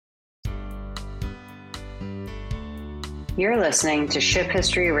You're listening to Ship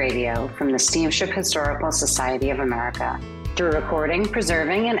History Radio from the Steamship Historical Society of America. Through recording,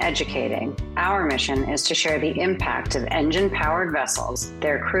 preserving, and educating, our mission is to share the impact of engine-powered vessels,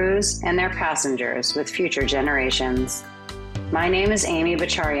 their crews, and their passengers with future generations. My name is Amy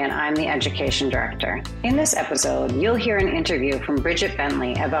Bacciari, and I'm the Education Director. In this episode, you'll hear an interview from Brigitte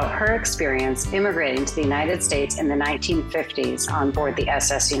Bentele about her experience immigrating to the United States in the 1950s on board the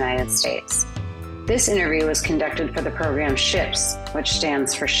SS United States. This interview was conducted for the program SHIPS, which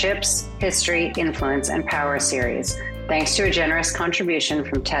stands for Ships, History, Influence, and Power Series, thanks to a generous contribution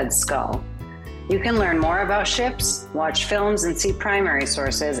from Ted Scull. You can learn more about SHIPS, watch films, and see primary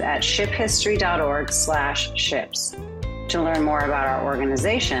sources at shiphistory.org/ships. To learn more about our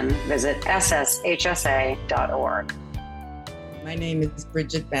organization, visit sshsa.org. My name is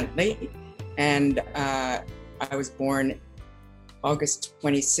Brigitte Bentele, and I was born August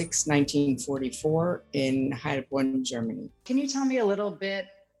 26, 1944 in Heilbronn, Germany. Can you tell me a little bit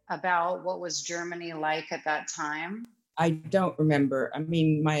about what was Germany like at that time? I don't remember. I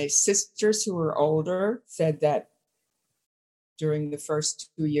mean, my sisters who were older said that during the first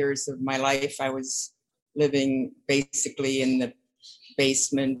 2 years of my life, I was living basically in the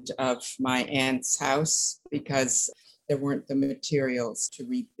basement of my aunt's house because there weren't the materials to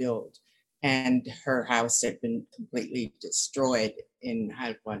rebuild. And her house had been completely destroyed in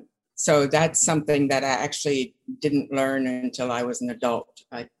Heilbronn. So that's something that I actually didn't learn until I was an adult.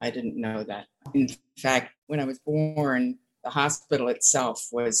 I didn't know that. In fact, when I was born, the hospital itself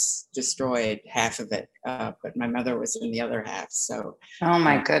was destroyed, half of it, but my mother was in the other half. So, oh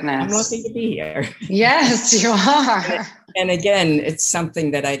my goodness, I'm lucky to be here. Yes, you are. And again, it's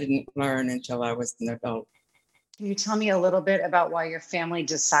something that I didn't learn until I was an adult. Can you tell me a little bit about why your family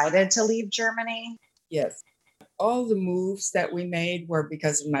decided to leave Germany? Yes. All the moves that we made were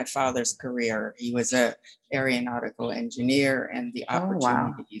because of my father's career. He was an aeronautical engineer, and the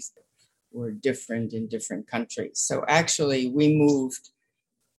opportunities were different in different countries. So actually, we moved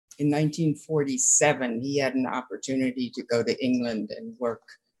in 1947. He had an opportunity to go to England and work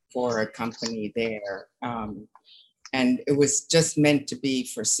for a company there. And it was just meant to be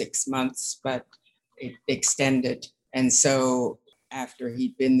for 6 months, but it extended. And so after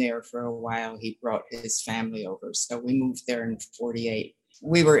he'd been there for a while, he brought his family over. So we moved there in 48.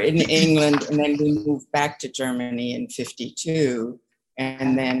 We were in England, and then we moved back to Germany in 52,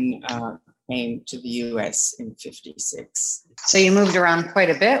 and then came to the US in 56. So you moved around quite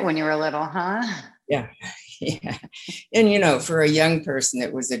a bit when you were little, huh? Yeah. Yeah. And, for a young person,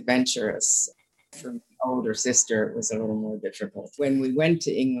 it was adventurous. For my older sister, it was a little more difficult. When we went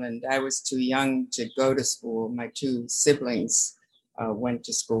to England, I was too young to go to school. My two siblings went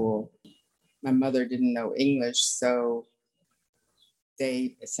to school. My mother didn't know English, so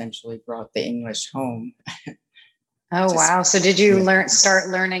they essentially brought the English home. Oh, wow. So did you start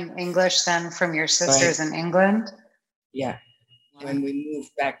learning English then from your sisters in England? Yeah. When we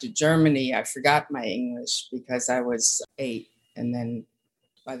moved back to Germany, I forgot my English because I was 8. And then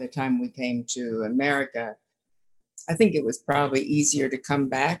by the time we came to America, I think it was probably easier to come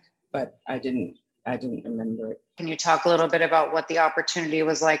back, but I didn't remember it. Can you talk a little bit about what the opportunity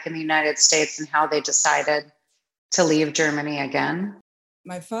was like in the United States and how they decided to leave Germany again?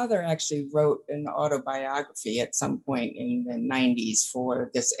 My father actually wrote an autobiography at some point in the 90s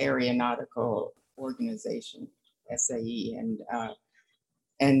for this aeronautical organization, SAE,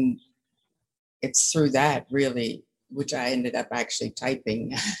 and it's through that really, which I ended up actually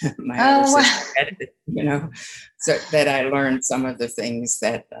typing my older sister edited, so that I learned some of the things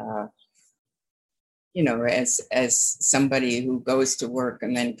that, as somebody who goes to work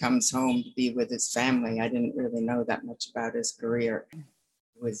and then comes home to be with his family, I didn't really know that much about his career.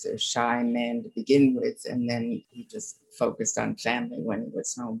 Was a shy man to begin with, and then he just focused on family when he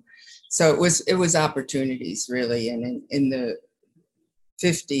was home. So it was opportunities really. And in the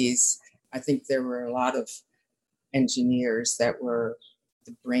 50s, I think there were a lot of engineers that were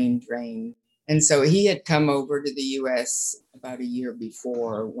the brain drain. And so he had come over to the US about a year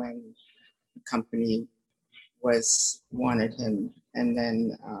before when the company wanted him. And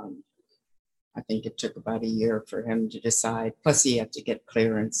then I think it took about a year for him to decide. Plus, he had to get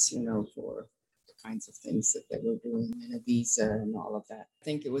clearance, for the kinds of things that they were doing and a visa and all of that. I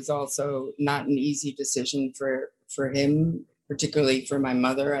think it was also not an easy decision for him, particularly for my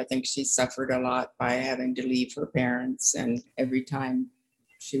mother. I think she suffered a lot by having to leave her parents. And every time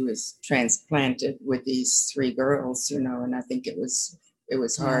she was transplanted with these 3 girls, and I think it was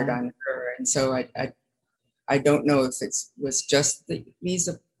hard on her. And so I don't know if it was just the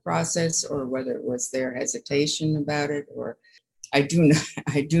visa process or whether it was their hesitation about it, or I do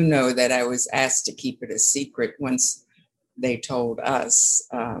know that I was asked to keep it a secret once they told us.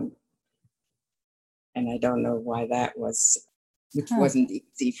 And I don't know why that was, which wasn't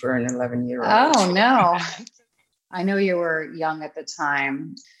easy for an 11-year-old. Oh, no. I know you were young at the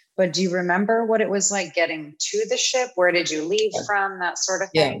time, but do you remember what it was like getting to the ship? Where did you leave from? That sort of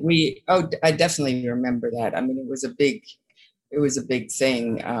thing? Yeah, I definitely remember that. I mean, it was a big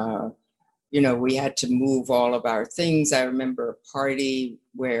thing. We had to move all of our things. I remember a party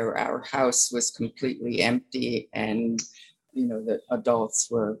where our house was completely empty and the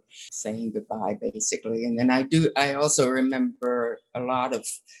adults were saying goodbye basically. And then I also remember a lot of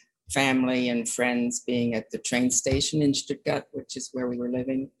family and friends being at the train station in Stuttgart, which is where we were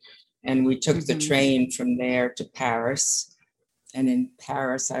living. And we took the train from there to Paris. And in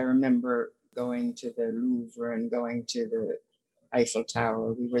Paris, I remember going to the Louvre and going to the Eiffel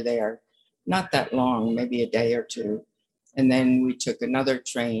Tower. We were there not that long, maybe a day or two. And then we took another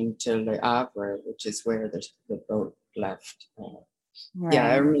train to Le Havre, which is where the boat left. Right. Yeah,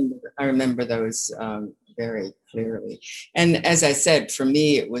 I remember those very clearly. And as I said, for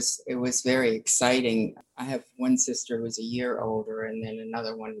me, it was very exciting. I have one sister who's a year older, and then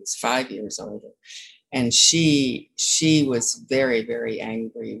another one who's 5 years older. And she was very, very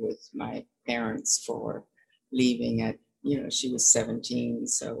angry with my parents for leaving at, she was 17.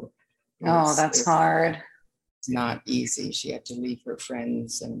 So that's hard. It's not easy. She had to leave her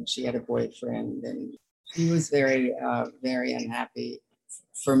friends, and she had a boyfriend, and he was very, very unhappy.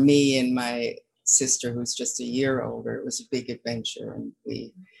 For me and my sister, who's just a year older, it was a big adventure, and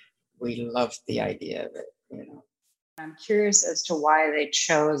we loved the idea of it, I'm curious as to why they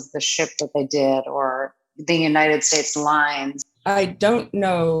chose the ship that they did, or the United States lines. I don't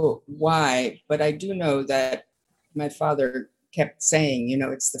know why, but I do know that my father kept saying,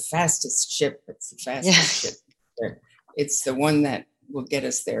 it's the fastest ship. It's the fastest ship. It's the one that will get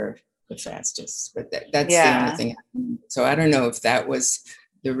us there the fastest. But that's the only thing. So I don't know if that was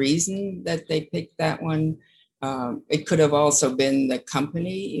the reason that they picked that one. It could have also been the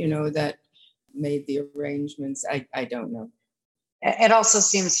company, that made the arrangements. I don't know. It also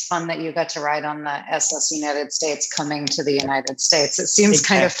seems fun that you got to ride on the SS United States coming to the United States. It seems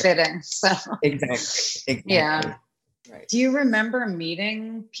kind of fitting. So Exactly. Yeah. Right. Do you remember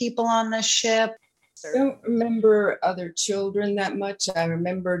meeting people on the ship? I don't remember other children that much. I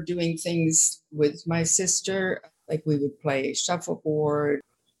remember doing things with my sister, like we would play shuffleboard.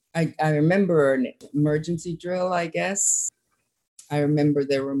 I remember an emergency drill, I guess. I remember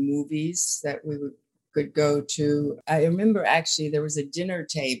there were movies that we could go to. I remember actually there was a dinner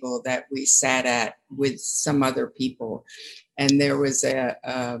table that we sat at with some other people, and there was a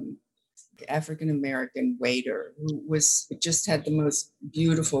African-American waiter who just had the most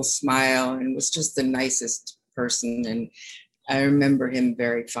beautiful smile and was just the nicest person. And I remember him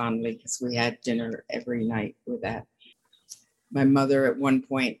very fondly because we had dinner every night with that. My mother at one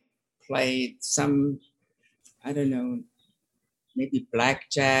point played some, I don't know, maybe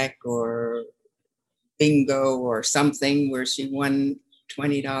blackjack or bingo or something where she won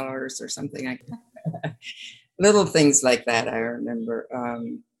 $20 or something like that. Little things like that I remember.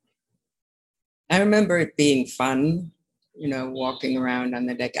 I remember it being fun, walking around on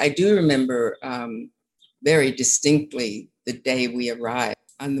the deck. I do remember very distinctly the day we arrived,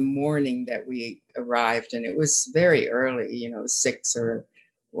 on the morning that we arrived, and it was very early, 6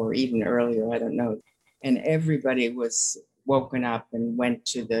 or even earlier, I don't know. And everybody was woken up and went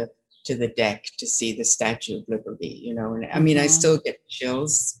to the deck to see the Statue of Liberty, And I mean, I still get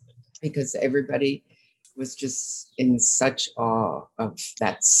chills because everybody was just in such awe of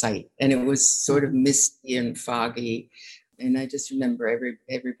that sight. And it was sort of misty and foggy. And I just remember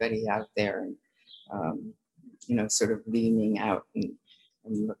everybody out there and, sort of leaning out and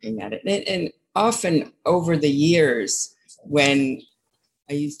looking at it. And often over the years, when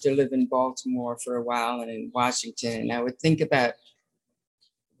I used to live in Baltimore for a while and in Washington, and I would think about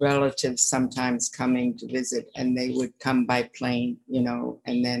relatives sometimes coming to visit, and they would come by plane,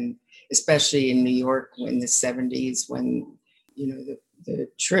 and then especially in New York in the 70s when, the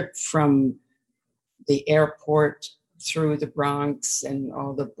trip from the airport through the Bronx and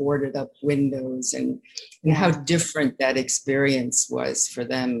all the boarded up windows and how different that experience was for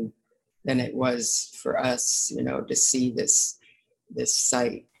them than it was for us, to see this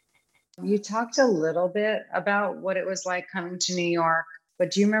site. You talked a little bit about what it was like coming to New York,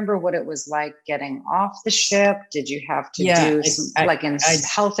 but do you remember what it was like getting off the ship? Did you have to do some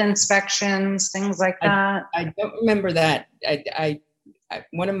health inspections, things like that? I don't remember that.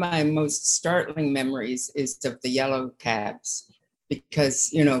 One of my most startling memories is of the yellow cabs,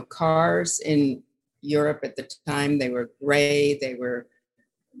 because, cars in Europe at the time, they were gray, they were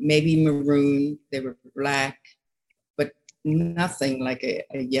maybe maroon, they were black, but nothing like a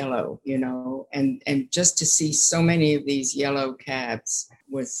yellow, and just to see so many of these yellow cabs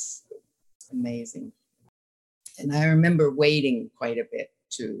was amazing. And I remember waiting quite a bit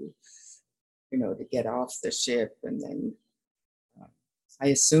to get off the ship. And then I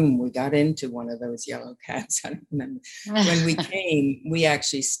assume we got into one of those yellow cabs. I don't remember. When we came, we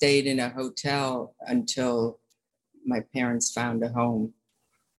actually stayed in a hotel until my parents found a home.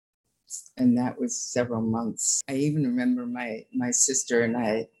 And that was several months. I even remember my sister and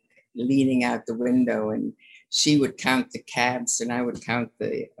I leaning out the window, and she would count the cabs and I would count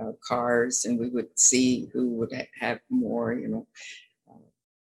the cars, and we would see who would have more,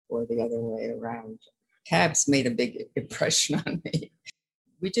 or the other way around. Cabs made a big impression on me.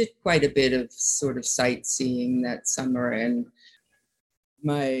 We did quite a bit of sort of sightseeing that summer, and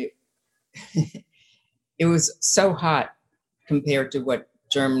it was so hot compared to what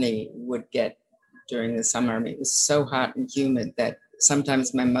Germany would get during the summer. I mean, it was so hot and humid that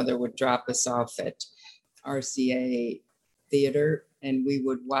sometimes my mother would drop us off at RCA Theater, and we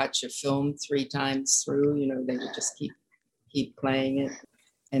would watch a film 3 times through. They would just keep playing it,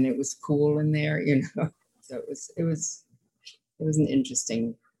 and it was cool in there. So it was an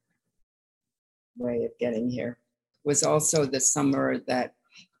interesting way of getting here. It was also the summer that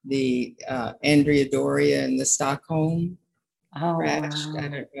the Andrea Doria and the Stockholm crashed. Wow. I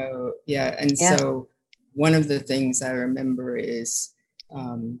don't know. Yeah. And so one of the things I remember is,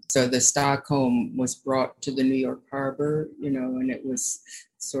 so the Stockholm was brought to the New York Harbor, and it was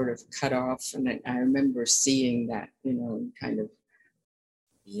sort of cut off. And I remember seeing that, and kind of,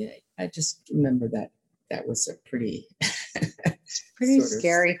 I just remember that was a pretty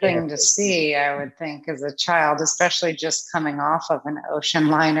scary thing to see, I would think, as a child, especially just coming off of an ocean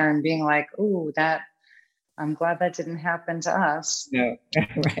liner and being like, ooh, I'm glad that didn't happen to us. No,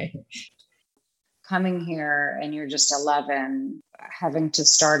 right. Coming here and you're just 11, having to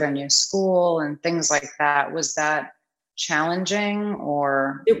start a new school and things like that, was that challenging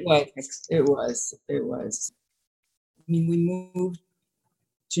or? It was. I mean, we moved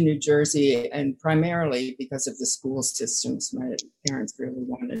to New Jersey, and primarily because of the school systems. My parents really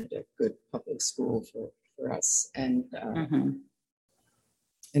wanted a good public school for us. And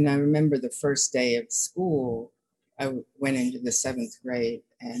and I remember the first day of school, I went into the 7th grade,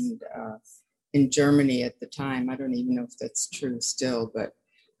 and in Germany at the time, I don't even know if that's true still, but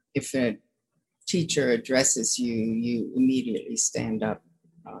if a teacher addresses you, you immediately stand up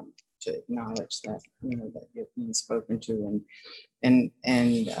to acknowledge that, that you're being spoken to. And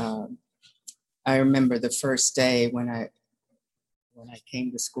I remember the first day when I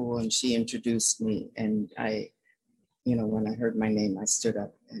came to school and she introduced me, and when I heard my name, I stood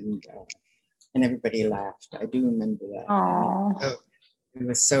up, and everybody laughed. I do remember that. Aww. It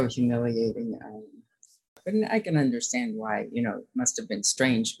was so humiliating. But I can understand why, it must have been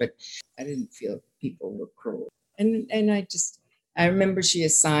strange, but I didn't feel people were cruel. And I remember she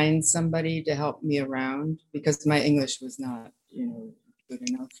assigned somebody to help me around because my English was not, good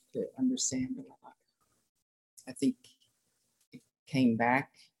enough to understand a lot. I think it came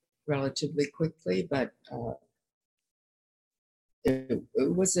back relatively quickly, but it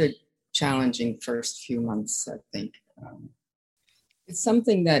was a challenging first few months, I think. It's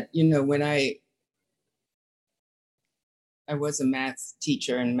something that, when I was a math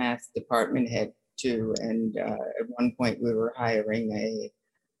teacher and math department head too, and at one point we were hiring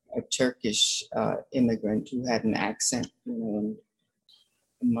a Turkish immigrant who had an accent, and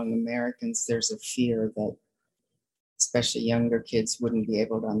among Americans, there's a fear that especially younger kids wouldn't be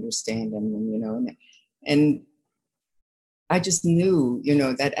able to understand him, and I just knew,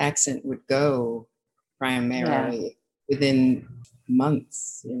 that accent would go primarily within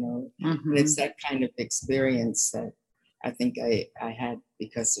months, and it's that kind of experience that I think I had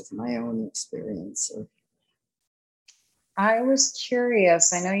because of my own experience. I was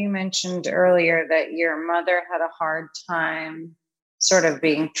curious. I know you mentioned earlier that your mother had a hard time sort of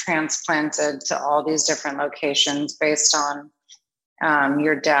being transplanted to all these different locations based on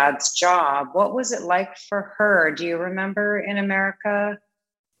your dad's job. What was it like for her? Do you remember in America?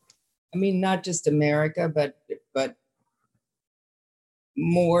 I mean, not just America, but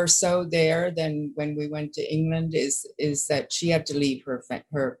more so there than when we went to England is that she had to leave her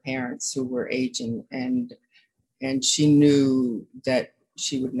parents who were aging, and she knew that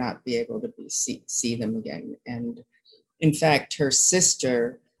she would not be able to see them again. And in fact, her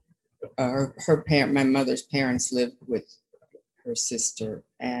sister, my mother's parents lived with her sister,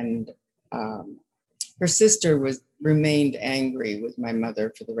 and her sister remained angry with my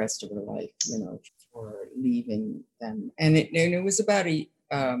mother for the rest of her life, for leaving them. And it was about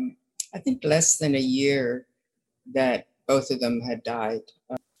I think less than a year that both of them had died.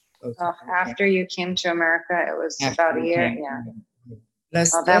 After you came to America, it was about a year. Yeah.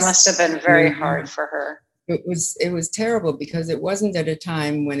 That must have been very hard for her. It was terrible because it wasn't at a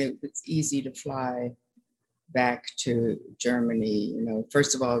time when it was easy to fly back to Germany.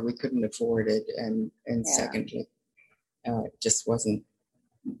 First of all, we couldn't afford it, and secondly, it just wasn't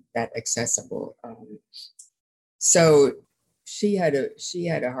that accessible. So she had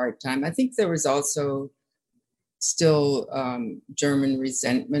a hard time. I think there was also still German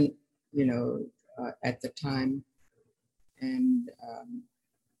resentment, at the time, and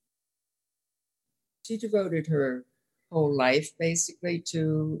she devoted her whole life basically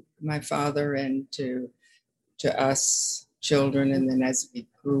to my father and to us children. And then as we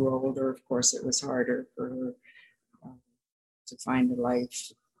grew older, of course, it was harder for her to find a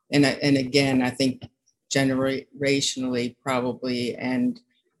life. And again, I think generationally probably, and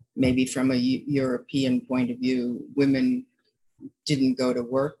maybe from a European point of view, women didn't go to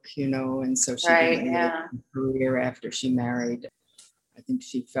work, and so she didn't have a career after she married. I think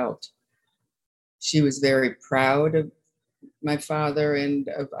she was very proud of my father and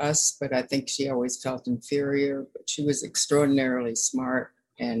of us, but I think she always felt inferior. But she was extraordinarily smart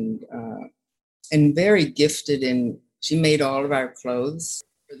and very gifted she made all of our clothes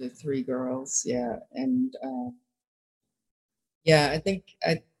for the three girls. Yeah. And I think,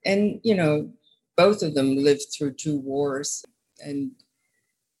 both of them lived through two wars, and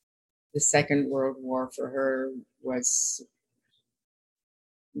the Second World War for her was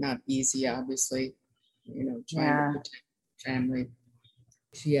not easy, obviously, trying to protect family.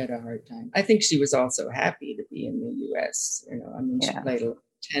 She had a hard time. I think she was also happy to be in the US. She played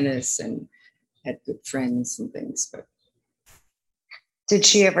tennis and had good friends and things. But did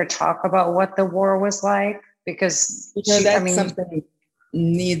she ever talk about what the war was like? Because something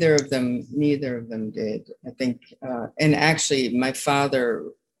neither of them did. I think, and actually, my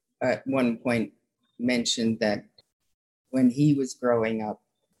father at one point mentioned that when he was growing up,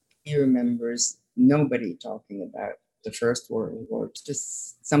 he remembers nobody talking about the First World War. It's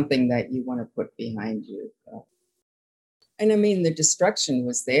just something that you want to put behind you. And the destruction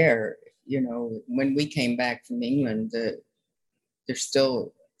was there. When we came back from England, there's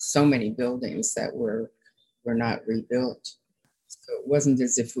still so many buildings that were not rebuilt. So it wasn't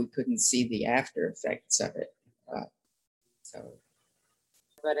as if we couldn't see the after effects of it.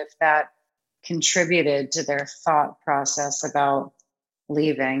 But if that contributed to their thought process about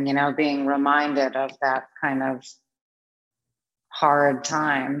leaving, being reminded of that kind of hard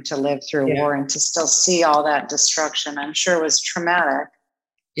time to live through war and to still see all that destruction, I'm sure was traumatic.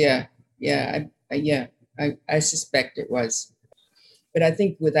 I suspect it was. But I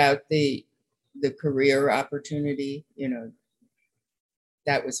think without the career opportunity,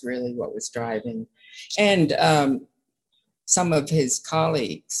 that was really what was driving. And some of his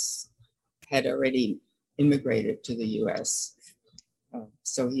colleagues had already immigrated to the US.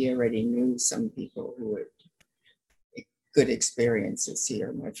 So he already knew some people who had good experiences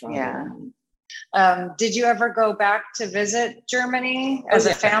here, my father. Yeah. Did you ever go back to visit Germany as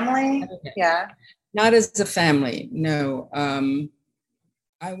a family? Okay. Yeah. Not as a family, no.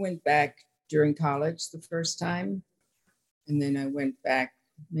 I went back during college the first time, and then I went back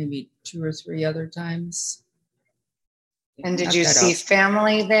maybe 2 or 3 other times. And did you see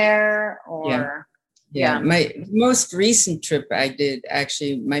family there, or? Yeah. My most recent trip I did,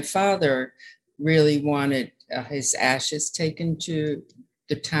 actually, my father really wanted his ashes taken to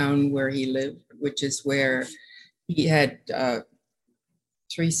the town where he lived, which is where he had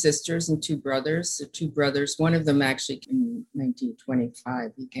 3 sisters and 2 brothers. The 2 brothers, one of them actually in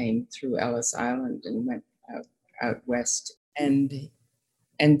 1925, he came through Ellis Island and went out west. And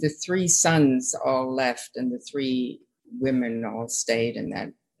the 3 sons all left, and the 3 women all stayed in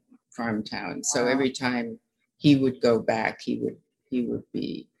that farm town. So every time he would go back, he would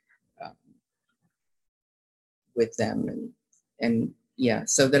be with them, and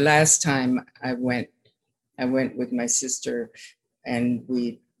so the last time I went with my sister, and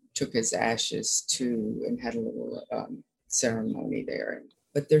we took his ashes and had a little ceremony there.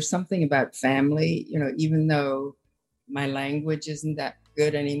 But there's something about family, even though my language isn't that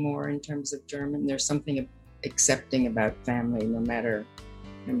good anymore in terms of German, there's something accepting about family no matter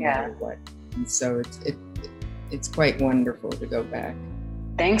what. And so it's quite wonderful to go back.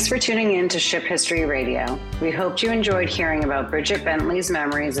 Thanks for tuning in to Ship History Radio. We hoped you enjoyed hearing about Brigitte Bentele's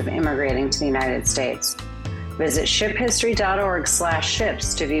memories of immigrating to the United States. Visit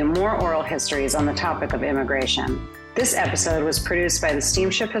shiphistory.org/ships to view more oral histories on the topic of immigration. This episode was produced by the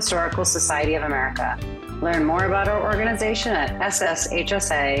Steamship Historical Society of America. Learn more about our organization at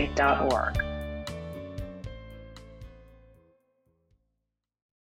sshsa.org.